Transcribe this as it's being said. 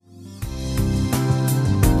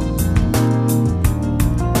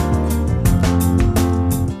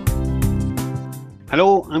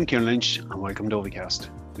Hello, I'm Kieran Lynch and welcome to Ovicast,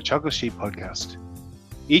 the Chocolate Sheep podcast.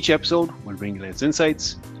 Each episode will bring you latest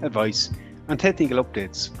insights, advice and technical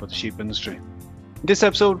updates for the sheep industry. In this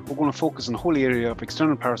episode, we're going to focus on the whole area of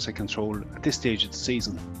external parasite control at this stage of the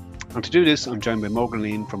season. And to do this, I'm joined by Morgan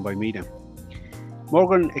Lean from Biomedia.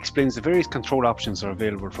 Morgan explains the various control options that are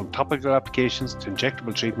available from topical applications to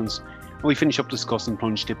injectable treatments, and we finish up discussing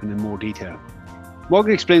plunge dipping in more detail.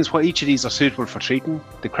 Morgan explains why each of these are suitable for treating,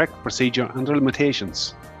 the correct procedure and their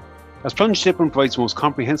limitations. As plunge dipping provides the most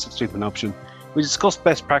comprehensive treatment option, we discuss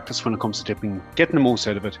best practice when it comes to dipping, getting the most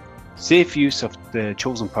out of it, safe use of the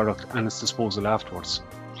chosen product and its disposal afterwards.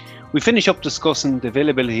 We finish up discussing the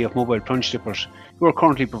availability of mobile plunge dippers who are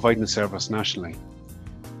currently providing the service nationally.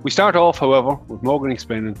 We start off, however, with Morgan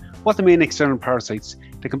explaining what the main external parasites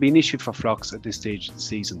that can be an issue for flocks at this stage of the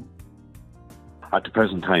season. At the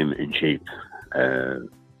present time in sheep,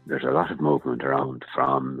 there's a lot of movement around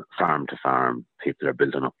from farm to farm. People are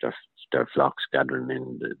building up their flocks, gathering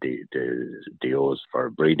in the DOs for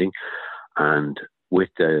breeding. And with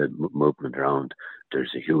the movement around,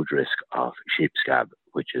 there's a huge risk of sheep scab,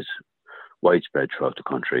 which is widespread throughout the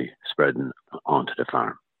country, spreading onto the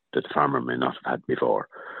farm that the farmer may not have had before.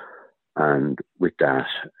 And with that,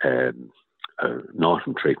 an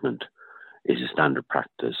autumn treatment is a standard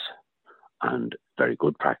practice and very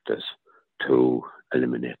good practice to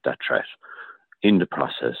eliminate that threat. In the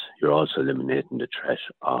process, you're also eliminating the threat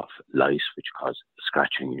of lice, which cause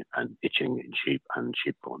scratching and itching in sheep, and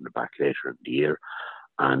sheep going back later in the year.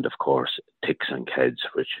 And of course, ticks and keds,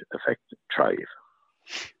 which affect thrive.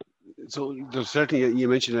 So there's certainly, you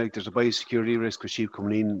mentioned like there's a biosecurity risk with sheep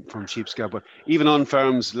coming in from sheep scab, but even on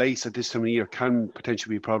farms, lice at this time of year can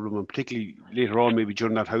potentially be a problem, and particularly later on, maybe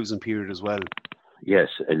during that housing period as well. Yes,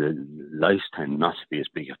 lice tend not to be as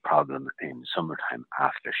big a problem in summertime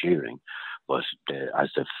after shearing, but as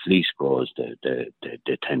the fleece grows, they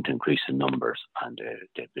tend to increase in numbers and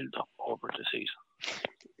they build up over the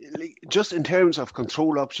season. Just in terms of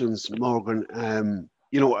control options, Morgan,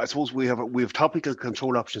 I suppose we have topical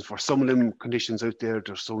control options for some of them conditions out there.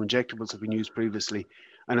 There's some injectables that have been used previously,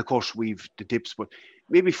 and of course we've the dips. But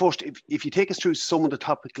maybe first, if you take us through some of the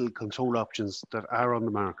topical control options that are on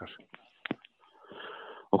the market.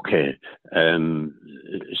 Okay,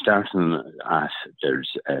 starting at there's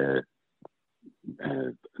a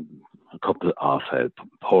couple of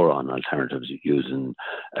Poron alternatives using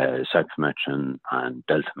cypermethrin and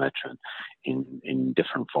deltametrin in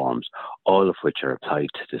different forms, all of which are applied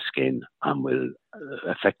to the skin and will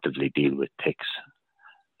effectively deal with ticks,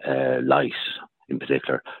 lice in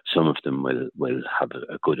particular. Some of them will have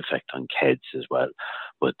a good effect on keds as well,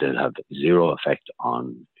 but they'll have zero effect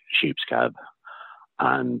on sheep scab.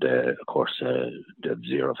 And of course, they have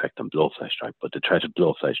zero effect on blowfly strike. But the threat of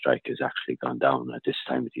blowfly strike has actually gone down at this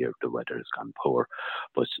time of the year. The weather has gone poor.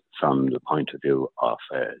 But from the point of view of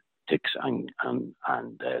ticks and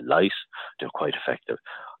lice, they're quite effective.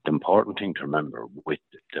 The important thing to remember with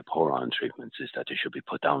the Poron treatments is that they should be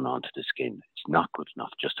put down onto the skin. It's not good enough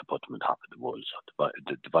just to put them on top of the wool. So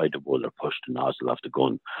divide the wool or push the nozzle of the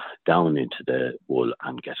gun down into the wool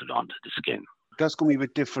and get it onto the skin. That's going to be a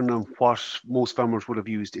bit different than what most farmers would have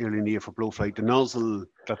used early in the year for blowfly. The nozzle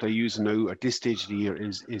that they're using now at this stage of the year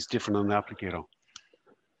is different on the applicator.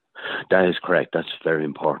 That is correct. That's very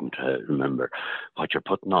important to remember. What you're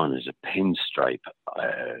putting on is a pinstripe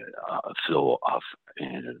flow of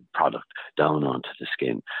product down onto the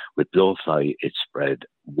skin. With blowfly, it's spread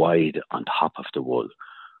wide on top of the wool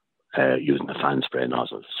using a fan spray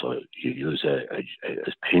nozzle. So you use a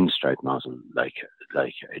pinstripe nozzle like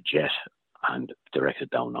a jet and direct it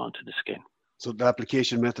down onto the skin. So the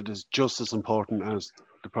application method is just as important as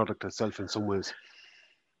the product itself in some ways.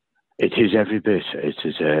 It is every bit. It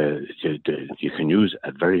is you can use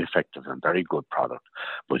a very effective and very good product,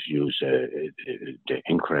 but use the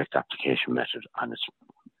incorrect application method, and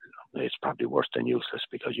it's probably worse than useless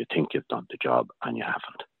because you think you've done the job and you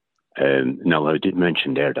haven't. Now, I did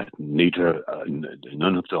mention there that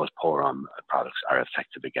none of those Poron products are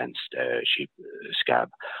effective against sheep scab,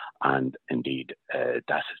 and indeed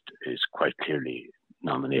that is quite clearly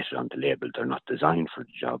nominated on the label. They're not designed for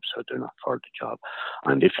the job, so they're not for the job.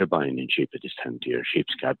 And if you're buying in sheep at this time of the year, sheep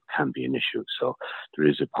scab can be an issue. So there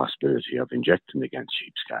is a possibility of injecting against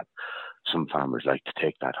sheep scab. Some farmers like to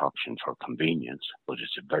take that option for convenience, but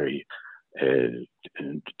it's a very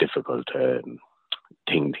difficult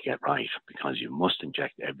thing to get right, because you must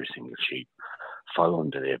inject every single sheep, following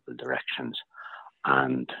the label directions,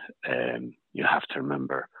 and you have to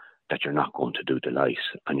remember that you're not going to do the lice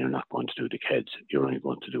and you're not going to do the keds. You're only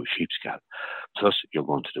going to do sheep scab. Plus, you're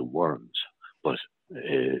going to do worms, but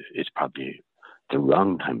it's probably the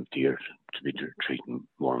wrong time of the year to be treating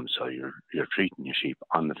worms. So you're treating your sheep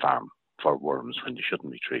on the farm for worms when they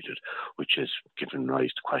shouldn't be treated, which is giving rise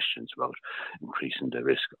to questions about increasing the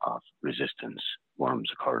risk of resistance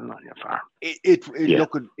worms occurring on your farm.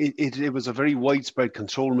 It was a very widespread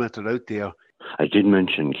control method out there. I did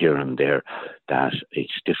mention here and there that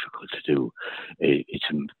it's difficult to do.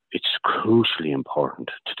 It's crucially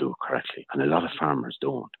important to do it correctly, and a lot of farmers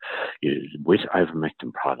don't. With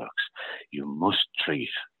ivermectin products, you must treat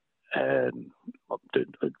the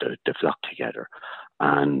flock together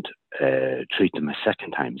and treat them a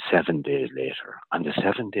second time 7 days later. And the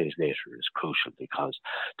 7 days later is crucial because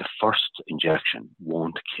the first injection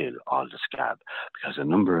won't kill all the scab, because a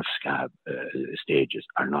number of scab stages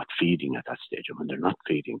are not feeding at that stage. And when they're not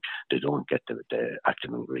feeding, they don't get the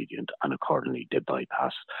active ingredient, and accordingly they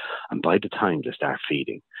bypass. And by the time they start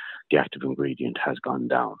feeding, the active ingredient has gone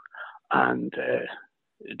down, and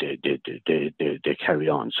they carry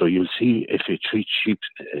on. So you'll see, if you treat sheep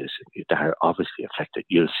that are obviously affected,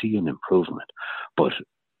 you'll see an improvement, but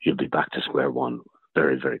you'll be back to square one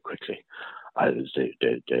very, very quickly, as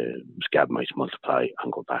the scab mites multiply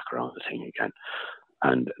and go back around the thing again.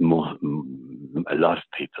 And a lot of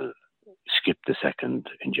people skip the second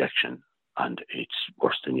injection, and it's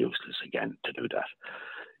worse than useless again to do that.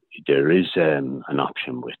 There is an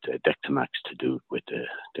option with Dectomax to do with the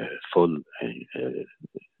full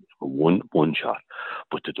one shot,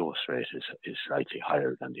 but the dose rate is slightly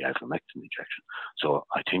higher than the ivermectin injection. So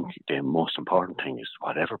I think the most important thing is,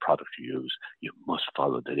 whatever product you use, you must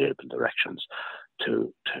follow the label directions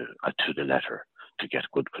to the letter to get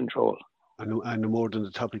good control. And more than the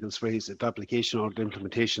topical sprays, the application or the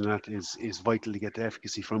implementation of that is vital to get the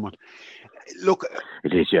efficacy from it. Look,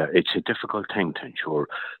 it is, yeah. It's a difficult thing to ensure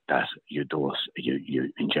that you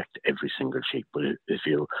inject every single sheep. But if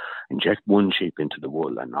you inject one sheep into the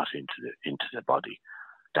wool and not into the body,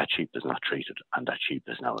 that sheep is not treated, and that sheep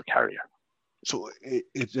is now a carrier. So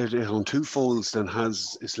it on two folds then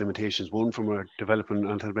has its limitations. One from a developing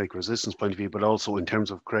antibiotic resistance point of view, but also in terms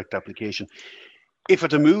of correct application. If it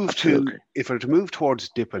to move towards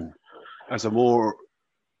dipping as a more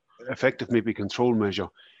effective, maybe control measure,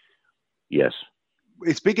 yes,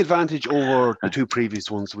 it's big advantage over the two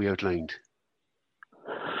previous ones we outlined.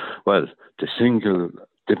 Well, the single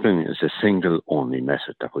dipping is a single only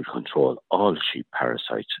method that will control all sheep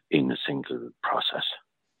parasites in a single process.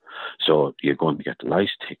 So you're going to get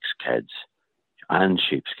lice, ticks, keds, and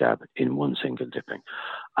sheep scab in one single dipping.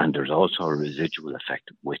 And there's also a residual effect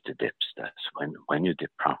with the dips. That's when you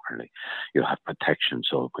dip properly, you have protection.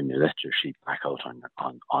 So when you let your sheep back out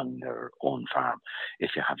on their own farm,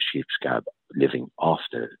 if you have sheep scab living off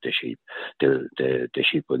the sheep, the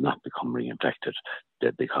sheep will not become reinfected,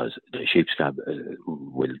 because the sheep scab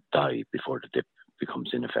will die before the dip becomes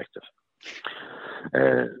ineffective.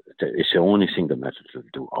 It's the only single method to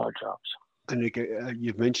do all jobs. And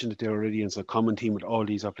you've mentioned it there already, and it's a common theme with all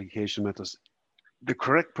these application methods. The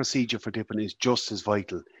correct procedure for dipping is just as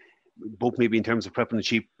vital, both maybe in terms of prepping the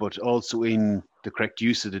sheep, but also in the correct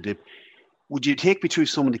use of the dip. Would you take me through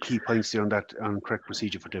some of the key points there on correct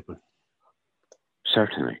procedure for dipping?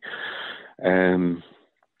 Certainly. The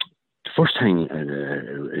first thing,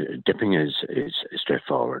 dipping is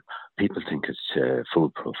straightforward. People think it's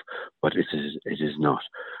foolproof, but it is not.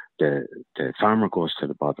 The farmer goes to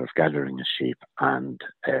the bother of gathering his sheep and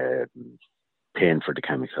paying for the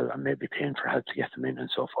chemical and maybe paying for help to get them in and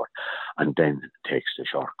so forth, and then takes the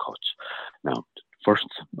shortcuts. Now, first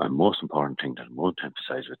and most important thing that I want to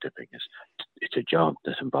emphasize with dipping is it's a job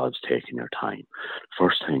that involves taking your time.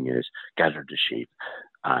 First thing is gather the sheep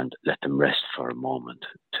and let them rest for a moment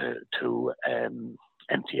to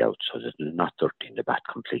empty out, so that they're not dirtying the bath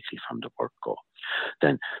completely from the word go.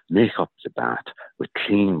 Then make up the bath with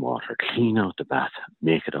clean water. Clean out the bath.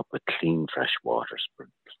 Make it up with clean, fresh water,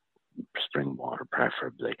 spring water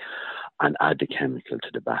preferably, and add the chemical to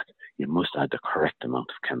the bath. You must add the correct amount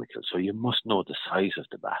of chemical. So you must know the size of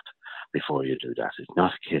the bath before you do that. It's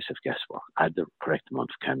not a case of guesswork. Add the correct amount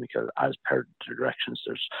of chemical as per the directions.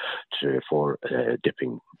 There's 3 or 4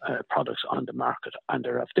 dipping products on the market, and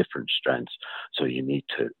they're of different strengths. So you need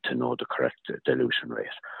to know the correct dilution rate.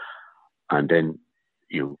 And then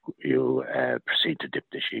you proceed to dip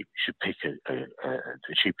the sheep. You should pick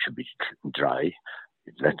the sheep should be dry.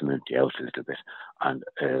 Let them empty out a little bit, and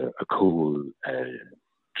a cool,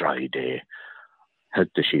 dry day, help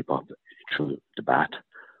the sheep up through the bath,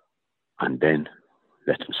 and then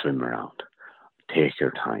let them swim around. Take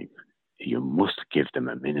your time. You must give them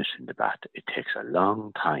a minute in the bath. It takes a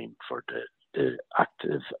long time for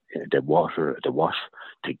the wash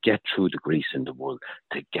to get through the grease in the wool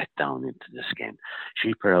to get down into the skin.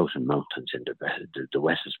 Sheep are out in mountains in the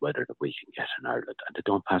wettest weather that we can get in Ireland, and they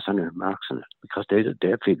don't pass any remarks on it because they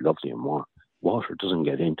feel lovely and warm. Water doesn't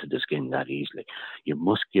get into the skin that easily. You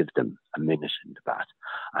must give them a minute in the bath,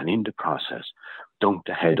 and in the process, dunk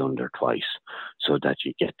the head under twice so that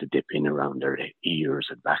you get the dip in around their ears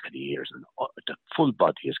and back of the ears, and the full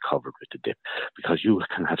body is covered with the dip, because you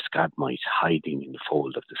can have scab mites hiding in the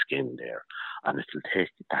fold of the skin there, and it'll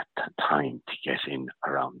take that time to get in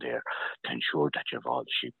around there to ensure that you have all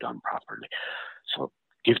the sheep done properly. So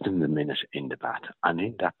give them the minute in the bath, and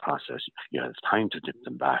in that process, you have time to dip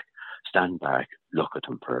them back, stand back, look at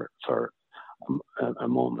them for a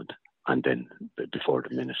moment, and then before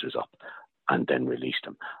the minute is up, and then release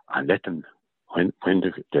them and let them, when they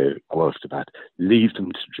go out of the bath, leave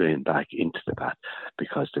them to drain back into the bath,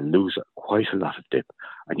 because they lose quite a lot of dip,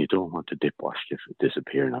 and you don't want the dip wash to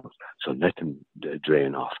disappear now. So let them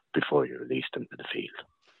drain off before you release them to the field.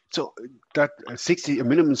 So that a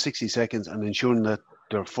minimum 60 seconds, and ensuring that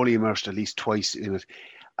they're fully immersed at least twice in it.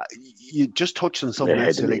 You just touched on something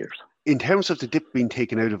else. Like, in terms of the dip being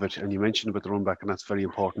taken out of it, and you mentioned about the run back, and that's very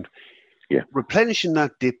important. Yeah. Replenishing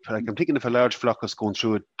that dip, like I'm thinking if a large flock is going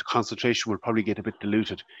through it, the concentration will probably get a bit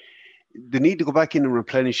diluted. The need to go back in and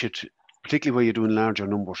replenish it, particularly where you're doing larger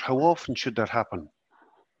numbers, how often should that happen?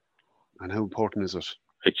 And how important is it?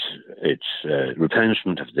 It's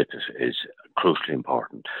replenishment of dip is crucially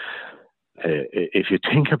important. If you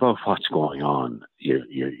think about what's going on,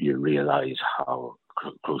 you realise how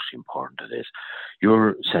crucially important it is.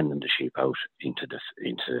 You're sending the sheep out into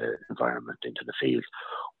the environment, into the field,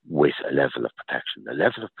 with a level of protection. The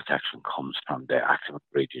level of protection comes from the active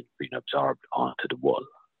ingredient being absorbed onto the wool.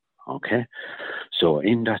 Okay, so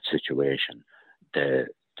in that situation, the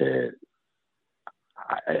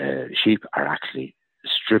sheep are actually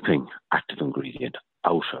stripping active ingredient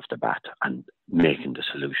out of the bath and making the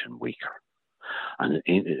solution weaker. And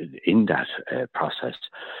in that process,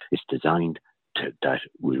 it's designed that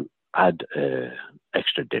we add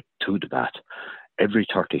extra dip to the bath every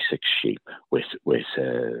 36 sheep with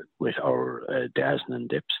our Dazzling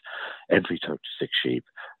dips. Every 36 sheep,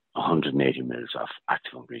 180 mils of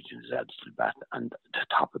active ingredients is added to the bath, and to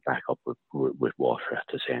top it back up with water at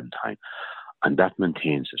the same time. And that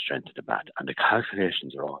maintains the strength of the bath. And the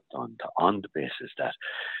calculations are all done on the basis that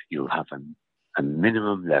you have a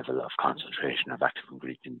minimum level of concentration of active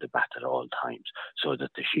ingredient in the bath at all times, so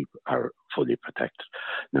that the sheep are fully protected.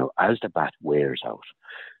 Now, as the bath wears out,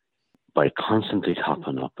 by constantly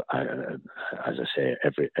topping up, as I say,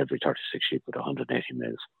 every 36 sheep with 180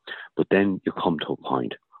 mils, but then you come to a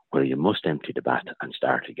point where you must empty the bath and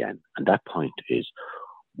start again. And that point is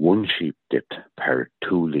 1 sheep dipped per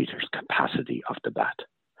 2 litres capacity of the bath.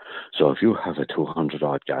 So if you have a 200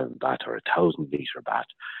 odd gallon bath or a 1,000 litre bath,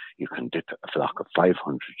 you can dip a flock of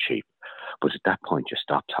 500 sheep. But at that point, you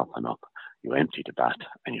stop topping up, you empty the bath,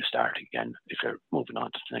 and you start again if you're moving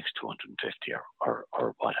on to the next 250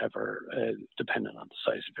 or whatever, depending on the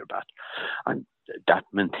size of your bath. And that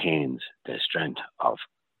maintains the strength of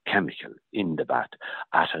chemical in the bath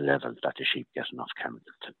at a level that the sheep get enough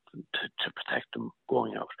chemical to protect them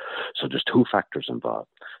going out. So there's 2 factors involved: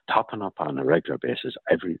 topping up on a regular basis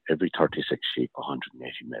every 36 sheep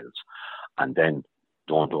 180 mils, and then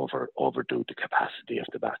don't overdo the capacity of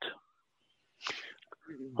the bath.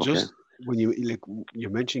 Just when you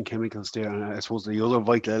mentioned chemicals there, and I suppose the other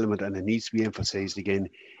vital element, and it needs to be emphasised again,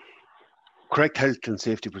 correct health and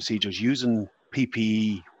safety procedures, using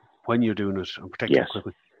PPE when you're doing it, and protective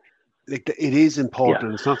equipment. Like, it is important,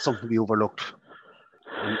 and it's not something to be overlooked.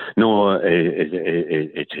 No,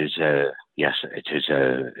 it is. Yes, it is.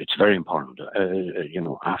 It's very important.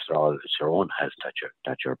 After all, it's your own health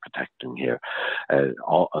that you're protecting here.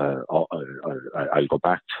 I'll go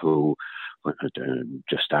back to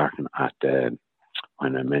just starting at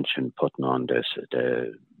when I mentioned putting on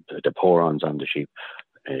the pour-ons on the sheep.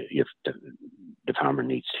 The farmer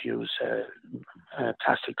needs to use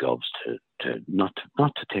plastic gloves to not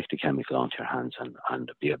to take the chemical onto your hands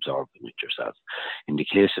and be absorbing it yourself. In the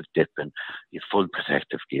case of dipping, you have full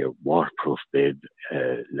protective gear, waterproof bib,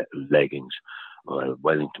 leggings,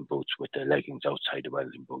 Wellington boots with the leggings outside the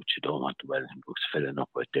Wellington boots. You don't want the Wellington boots filling up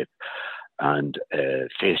with dip, and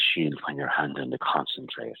face shield when you're handling the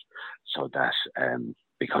concentrate, so that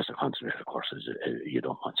because the concentrate, of course, you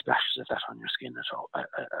don't want splashes of that on your skin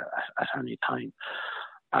at any time.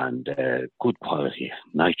 And good quality,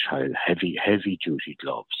 nitrile, heavy duty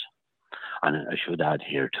gloves. And I should add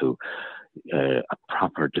here too, A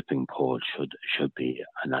proper dipping pole should be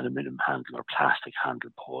an aluminium handle or plastic handle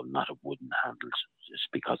pole, not a wooden handle, just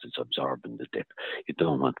because it's absorbing the dip. You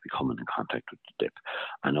don't want to be coming in contact with the dip.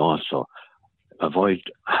 And also, avoid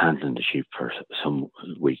handling the sheep for some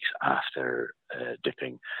weeks after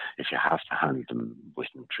dipping. If you have to handle them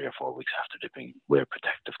within 3 or 4 weeks after dipping, wear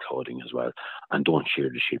protective clothing as well, and don't shear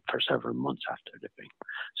the sheep for several months after dipping.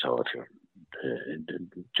 So if you're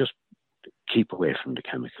just keep away from the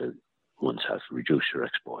chemical oneself, reduce your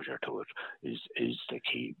exposure to it is the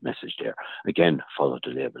key message there. Again, follow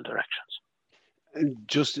the label directions. And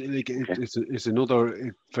just like it's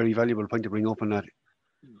another very valuable point to bring up on that.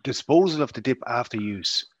 Disposal of the dip after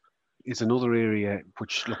use is another area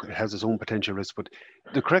which, look, it has its own potential risk, but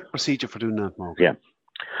the correct procedure for doing that, Mark. Yeah.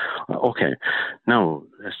 Okay. Now,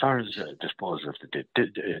 as far as disposal of the dip,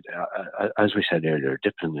 as we said earlier,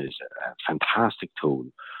 dipping is a fantastic tool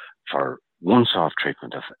for once-off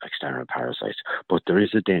treatment of external parasites, but there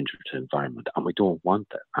is a danger to the environment, and we don't want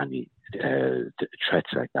any threats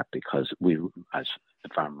like that, because we, as the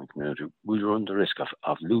farming community, we run the risk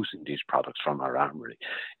of losing these products from our armoury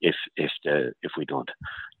if we don't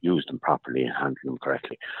use them properly and handle them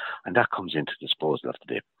correctly. And that comes into disposal of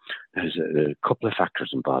the dip. There's a couple of factors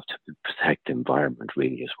involved to protect the environment,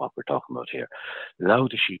 really, is what we're talking about here. Allow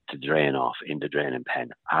the sheep to drain off in the draining pen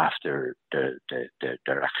after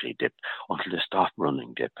they're actually dipped, until they stop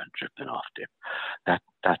running dip and dripping off dip.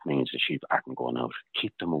 That means the sheep aren't going out.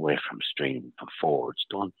 Keep them away from stream and fords.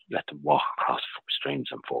 Don't let them walk across streams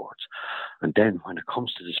and fords. And then when it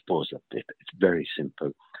comes to disposal of dip, it's very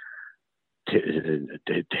simple.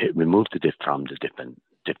 To remove the dip from the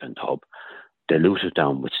dipping tub, dilute it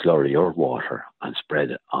down with slurry or water, and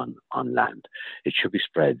spread it on land. It should be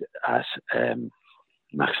spread as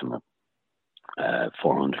maximum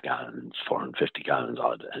 400 gallons, 450 gallons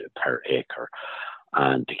odd per acre.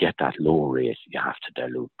 And to get that low rate, you have to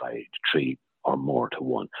dilute by 3 or more to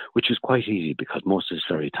 1, which is quite easy because most of the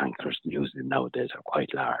slurry tankers used nowadays are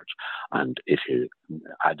quite large. And if you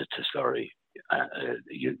add it to slurry,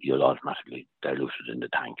 you'll automatically dilute it in the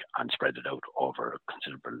tank and spread it out over a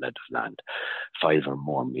considerable length of land, 5 or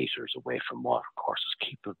more meters away from water courses.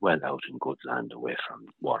 Keep it well out in good land away from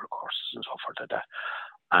water courses and so forth like that.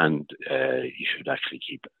 And you should actually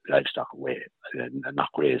keep livestock away and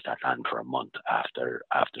not graze that land for a month after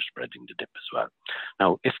spreading the dip as well.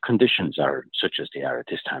 Now, if conditions are such as they are at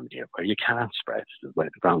this time of year, where you can't spread, where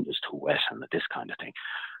the ground is too wet and this kind of thing,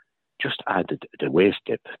 just add the waste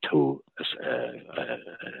dip to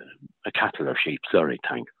a cattle or sheep slurry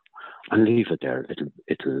tank and leave it there.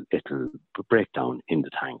 It'll break down in the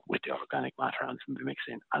tank with the organic matter and it'll be mixed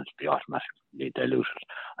in, and it'll be automatically diluted,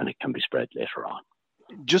 and it can be spread later on.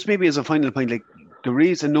 Just maybe as a final point, like, there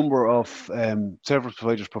is a number of service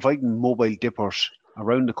providers providing mobile dippers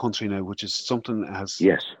around the country now, which is something that has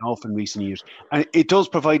off in recent years. And it does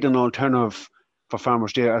provide an alternative for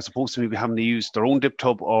farmers there, as opposed to maybe having to use their own dip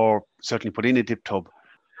tub or certainly put in a dip tub.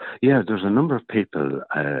 Yeah, there's a number of people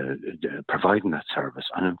providing that service.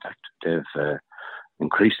 And in fact, they've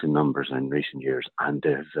increased in numbers in recent years, and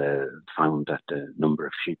they've found that the number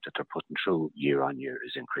of sheep that they're putting through year on year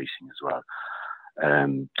is increasing as well.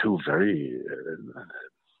 2 very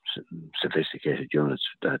sophisticated units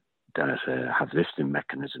that have lifting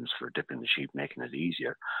mechanisms for dipping the sheep, making it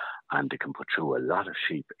easier, and they can put through a lot of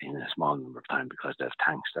sheep in a small number of time because they have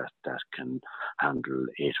tanks that can handle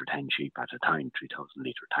 8 or 10 sheep at a time, 3,000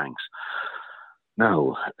 litre tanks.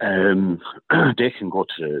 Now, they can go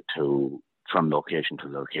from location to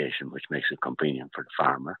location, which makes it convenient for the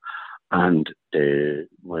farmer, and they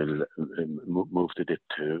will move the dip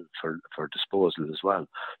for disposal as well.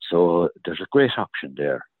 So there's a great option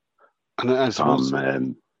there. And I suppose,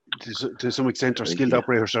 to some extent, our skilled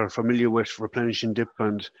operators are familiar with replenishing dip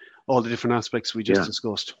and all the different aspects we just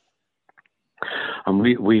discussed. And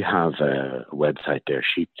we have a website there,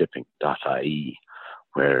 sheepdipping.ie,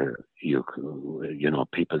 where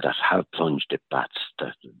people that have plunge dip bats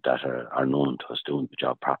that are known to us doing the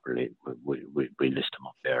job properly, we list them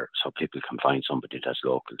up there so people can find somebody that's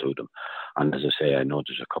local to them. And as I say, I know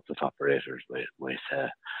there's a couple of operators with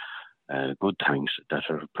good tanks that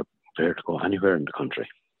are prepared to go anywhere in the country.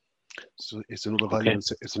 So it's another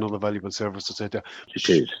valuable service to say there. It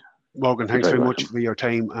is. Morgan, thanks very much for your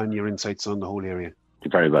time and your insights on the whole area.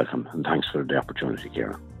 You're very welcome, and thanks for the opportunity,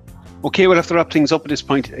 Kieran. Okay, we'll have to wrap things up at this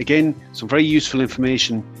point. Again, some very useful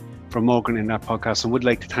information from Morgan in that podcast, and would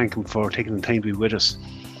like to thank him for taking the time to be with us.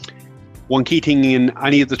 One key thing in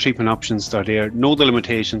any of the treatment options that are there, know the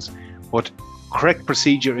limitations, but correct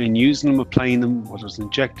procedure in using them, applying them, whether it's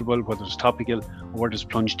injectable, whether it's topical, or whether it's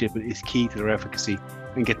plunge dip, is key to their efficacy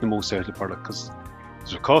and getting the most out of the product. Because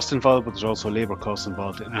There's a cost involved, but there's also labour costs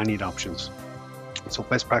involved in any options. So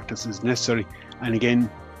best practice is necessary, and again,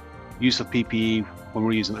 use of PPE when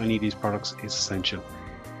we're using any of these products is essential.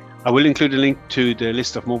 I will include a link to the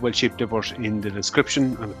list of mobile sheep dippers in the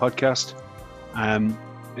description of the podcast.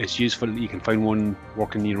 It's useful. You can find one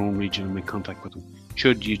working in your own region and make contact with them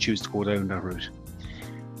should you choose to go down that route.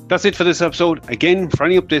 That's it for this episode. Again, for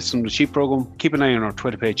any updates on the sheep program, keep an eye on our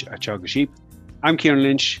Twitter page at Teagasc Sheep. I'm Kieran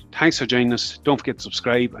Lynch. Thanks for joining us. Don't forget to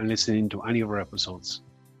subscribe and listen in to any of our episodes.